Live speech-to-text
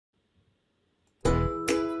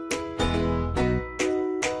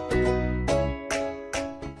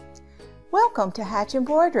Welcome to Hatch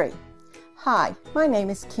Embroidery. Hi, my name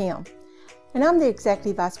is Kim, and I'm the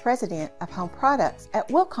Executive Vice President of Home Products at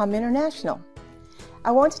Wilcom International.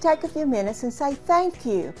 I want to take a few minutes and say thank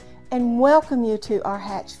you and welcome you to our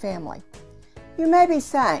Hatch family. You may be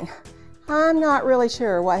saying, I'm not really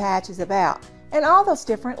sure what Hatch is about and all those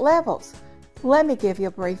different levels. Let me give you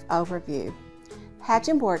a brief overview. Hatch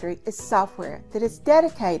Embroidery is software that is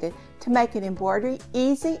dedicated to making embroidery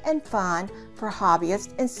easy and fun for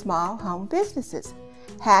hobbyists and small home businesses.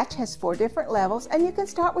 Hatch has 4 different levels, and you can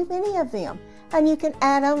start with any of them, and you can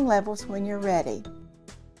add on levels when you're ready.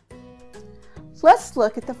 Let's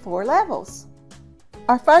look at the 4 levels.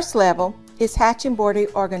 Our first level is Hatch Embroidery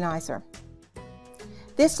Organizer.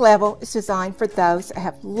 This level is designed for those that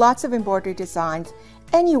have lots of embroidery designs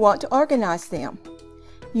and you want to organize them.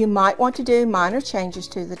 You might want to do minor changes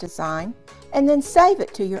to the design and then save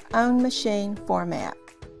it to your own machine format.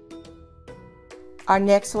 Our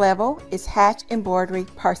next level is Hatch Embroidery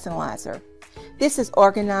Personalizer. This is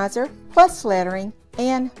organizer plus lettering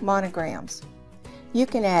and monograms. You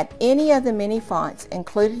can add any of the many fonts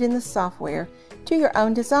included in the software to your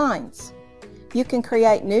own designs. You can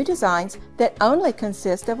create new designs that only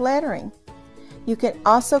consist of lettering. You can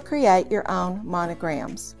also create your own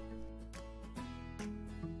monograms.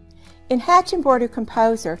 In Hatch Embroidery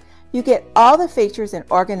Composer, you get all the features in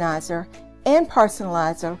Organizer and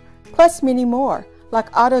Personalizer, plus many more,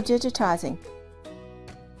 like auto-digitizing,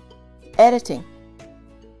 editing,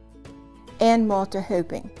 and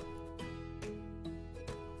multi-hooping.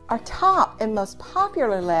 Our top and most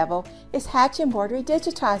popular level is Hatch Embroidery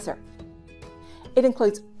Digitizer. It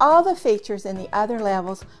includes all the features in the other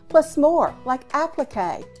levels, plus more, like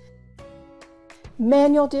appliqué,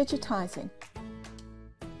 manual digitizing,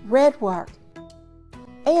 red work,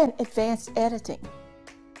 and advanced editing.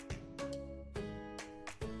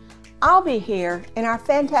 I'll be here, and our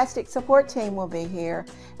fantastic support team will be here,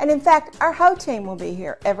 and in fact our whole team will be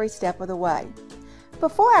here every step of the way.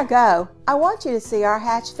 Before I go, I want you to see our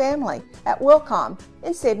Hatch family at Wilcom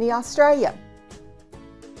in Sydney, Australia.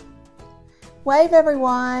 Wave,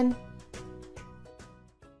 everyone!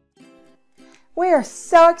 We are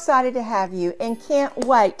so excited to have you and can't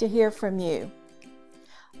wait to hear from you.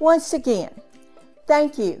 Once again,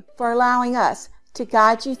 thank you for allowing us to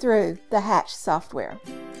guide you through the Hatch software.